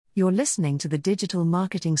You're listening to the Digital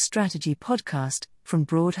Marketing Strategy Podcast from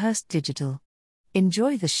Broadhurst Digital.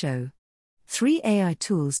 Enjoy the show. 3 AI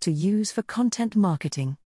tools to use for content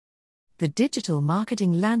marketing. The digital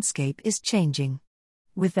marketing landscape is changing.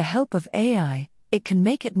 With the help of AI, it can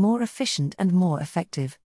make it more efficient and more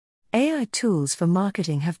effective. AI tools for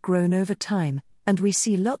marketing have grown over time, and we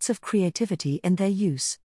see lots of creativity in their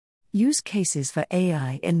use. Use cases for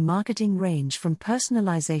AI in marketing range from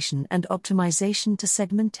personalization and optimization to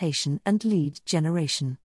segmentation and lead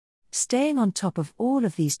generation. Staying on top of all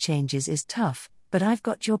of these changes is tough, but I've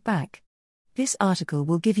got your back. This article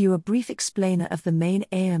will give you a brief explainer of the main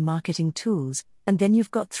AI marketing tools, and then you've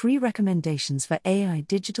got 3 recommendations for AI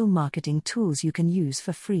digital marketing tools you can use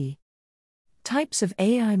for free. Types of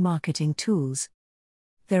AI marketing tools.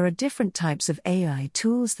 There are different types of AI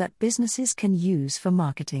tools that businesses can use for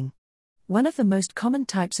marketing. One of the most common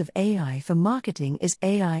types of AI for marketing is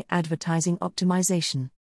AI advertising optimization.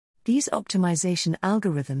 These optimization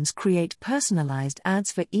algorithms create personalized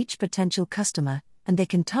ads for each potential customer, and they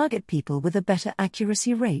can target people with a better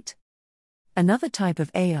accuracy rate. Another type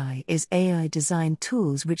of AI is AI design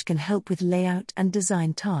tools, which can help with layout and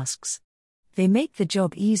design tasks. They make the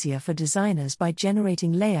job easier for designers by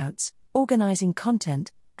generating layouts, organizing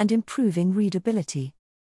content, and improving readability.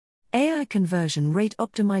 AI conversion rate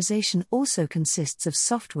optimization also consists of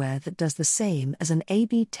software that does the same as an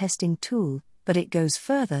A/B testing tool, but it goes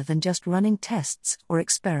further than just running tests or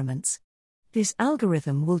experiments. This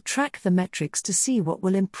algorithm will track the metrics to see what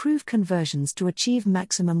will improve conversions to achieve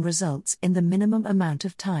maximum results in the minimum amount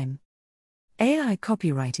of time. AI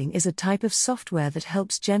copywriting is a type of software that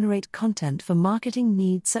helps generate content for marketing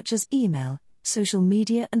needs such as email, social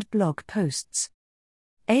media, and blog posts.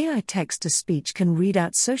 AI text-to-speech can read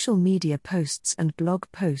out social media posts and blog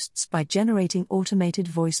posts by generating automated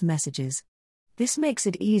voice messages. This makes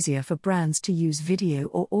it easier for brands to use video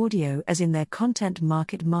or audio as in their content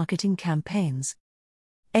marketing campaigns.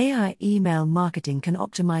 AI email marketing can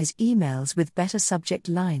optimize emails with better subject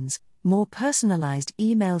lines, more personalized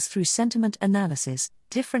emails through sentiment analysis,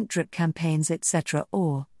 different drip campaigns, etc.,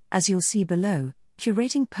 or, as you'll see below,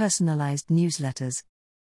 curating personalized newsletters.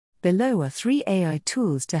 Below are 3 AI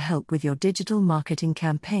tools to help with your digital marketing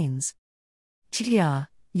campaigns. TTR,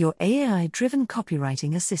 your AI-driven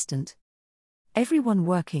copywriting assistant. Everyone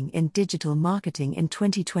working in digital marketing in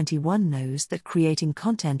 2021 knows that creating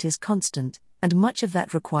content is constant, and much of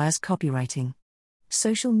that requires copywriting.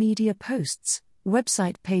 Social media posts,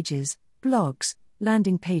 website pages, blogs,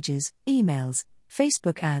 landing pages, emails,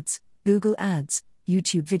 Facebook ads, Google ads,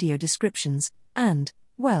 YouTube video descriptions, and,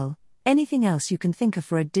 well, anything else you can think of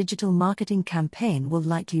for a digital marketing campaign will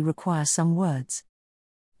likely require some words.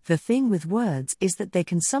 The thing with words is that they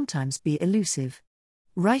can sometimes be elusive.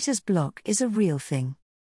 Writer's block is a real thing.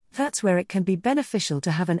 That's where it can be beneficial to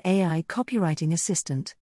have an AI copywriting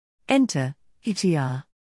assistant. Enter TTR.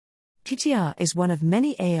 TTR is one of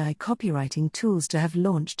many AI copywriting tools to have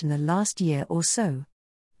launched in the last year or so.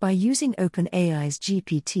 By using OpenAI's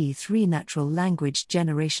GPT-3 natural language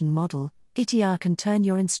generation model, TTR can turn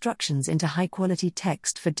your instructions into high-quality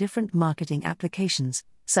text for different marketing applications,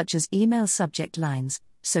 such as email subject lines,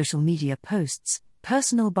 social media posts,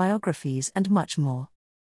 personal biographies, and much more.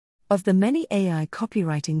 Of the many AI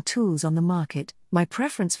copywriting tools on the market, my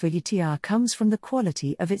preference for TTR comes from the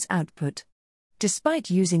quality of its output. Despite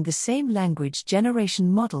using the same language generation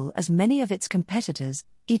model as many of its competitors,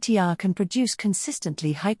 TTR can produce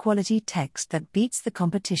consistently high-quality text that beats the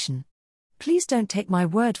competition. Please don't take my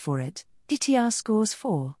word for it. TTR scores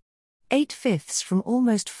 4.8 from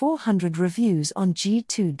almost 400 reviews on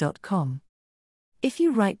G2.com. If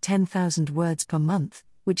you write 10,000 words per month,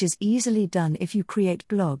 which is easily done if you create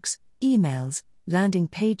blogs, emails, landing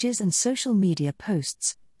pages, and social media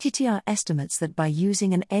posts, TTR estimates that by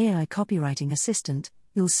using an AI copywriting assistant,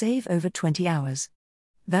 you'll save over 20 hours.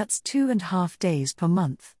 That's 2.5 days per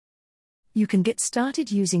month. You can get started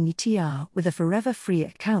using TTR with a forever free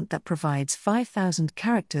account that provides 5,000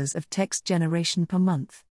 characters of text generation per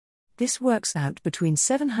month. This works out between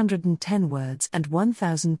 710 words and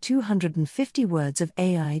 1,250 words of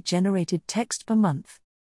AI-generated text per month.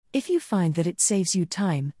 If you find that it saves you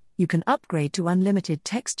time, you can upgrade to unlimited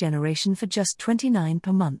text generation for just $29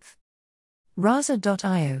 per month.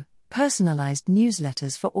 Raza.io, personalized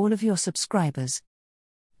newsletters for all of your subscribers.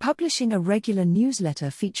 Publishing a regular newsletter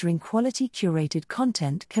featuring quality curated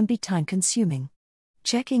content can be time-consuming.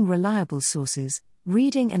 Checking reliable sources,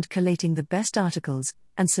 reading and collating the best articles,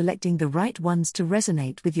 and selecting the right ones to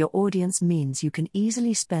resonate with your audience means you can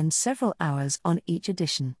easily spend several hours on each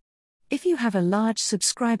edition. If you have a large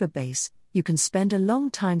subscriber base, you can spend a long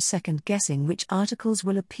time second guessing which articles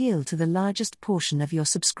will appeal to the largest portion of your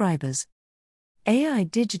subscribers. AI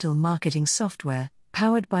digital marketing software,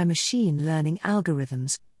 powered by machine learning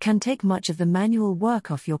algorithms, can take much of the manual work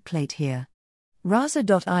off your plate here.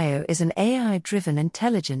 Raza.io is an AI-driven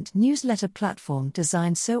intelligent newsletter platform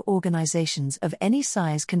designed so organizations of any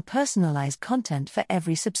size can personalize content for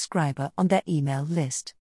every subscriber on their email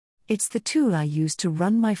list. It's the tool I use to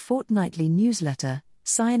run my fortnightly newsletter,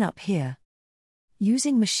 Sign Up Here.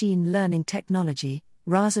 Using machine learning technology,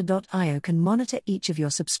 Raza.io can monitor each of your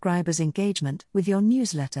subscribers' engagement with your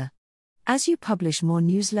newsletter. As you publish more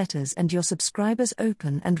newsletters and your subscribers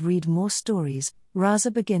open and read more stories,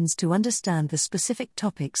 Raza begins to understand the specific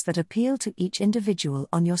topics that appeal to each individual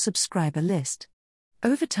on your subscriber list.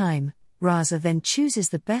 Over time, Raza then chooses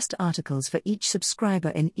the best articles for each subscriber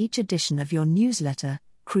in each edition of your newsletter,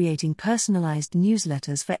 creating personalized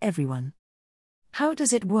newsletters for everyone. How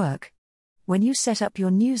does it work? When you set up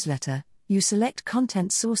your newsletter, you select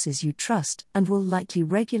content sources you trust and will likely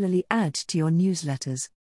regularly add to your newsletters.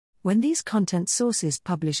 When these content sources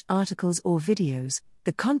publish articles or videos,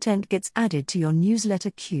 the content gets added to your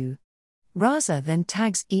newsletter queue. Raza then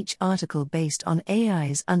tags each article based on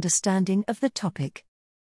AI's understanding of the topic.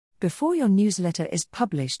 Before your newsletter is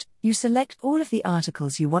published, you select all of the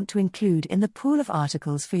articles you want to include in the pool of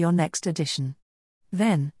articles for your next edition.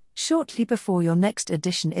 Then, shortly before your next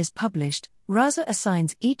edition is published, Raza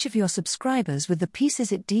assigns each of your subscribers with the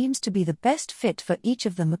pieces it deems to be the best fit for each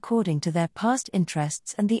of them according to their past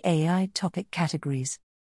interests and the AI topic categories.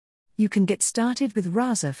 You can get started with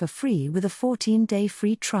Raza for free with a 14-day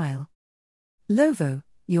free trial. Lovo,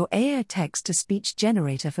 your AI text-to-speech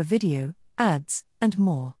generator for video, ads, and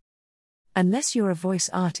more. Unless you're a voice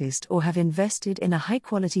artist or have invested in a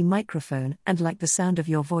high-quality microphone and like the sound of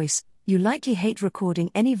your voice, you likely hate recording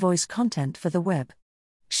any voice content for the web.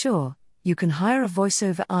 Sure, you can hire a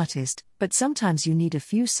voiceover artist, but sometimes you need a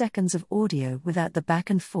few seconds of audio without the back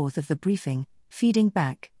and forth of the briefing, feeding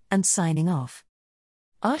back, and signing off.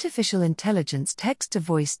 Artificial intelligence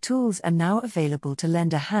text-to-voice tools are now available to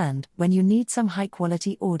lend a hand when you need some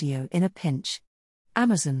high-quality audio in a pinch.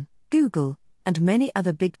 Amazon, Google, and many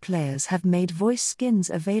other big players have made voice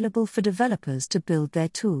skins available for developers to build their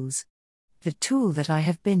tools. The tool that I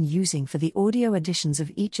have been using for the audio editions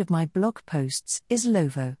of each of my blog posts is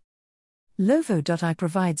Lovo. Lovo.ai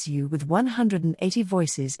provides you with 180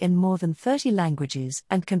 voices in more than 30 languages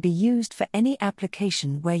and can be used for any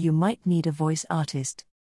application where you might need a voice artist.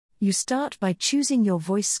 You start by choosing your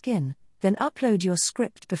voice skin, then upload your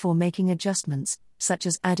script before making adjustments, such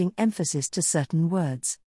as adding emphasis to certain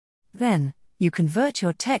words. Then, you convert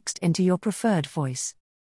your text into your preferred voice.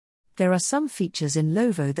 There are some features in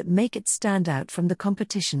Lovo that make it stand out from the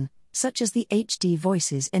competition, such as the HD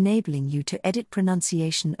voices enabling you to edit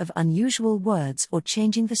pronunciation of unusual words or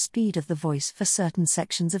changing the speed of the voice for certain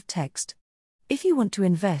sections of text. If you want to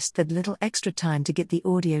invest that little extra time to get the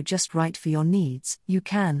audio just right for your needs, you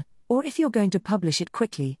can, or if you're going to publish it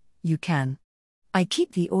quickly, you can. I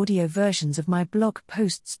keep the audio versions of my blog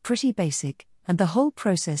posts pretty basic, and the whole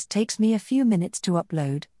process takes me a few minutes to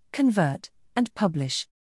upload, convert, and publish.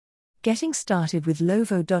 Getting started with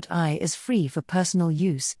Lovo.ai is free for personal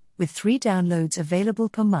use, with 3 downloads available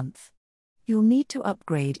per month. You'll need to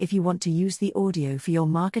upgrade if you want to use the audio for your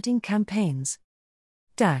marketing campaigns.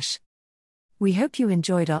 We hope you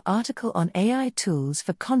enjoyed our article on AI tools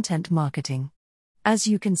for content marketing. As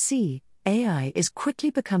you can see, AI is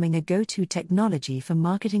quickly becoming a go-to technology for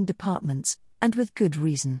marketing departments, and with good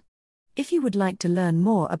reason. If you would like to learn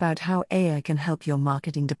more about how AI can help your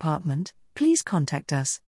marketing department, please contact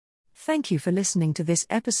us. Thank you for listening to this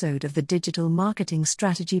episode of the Digital Marketing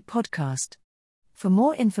Strategy Podcast. For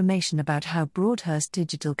more information about how Broadhurst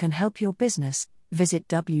Digital can help your business, visit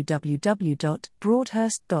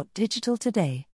www.broadhurst.digital today.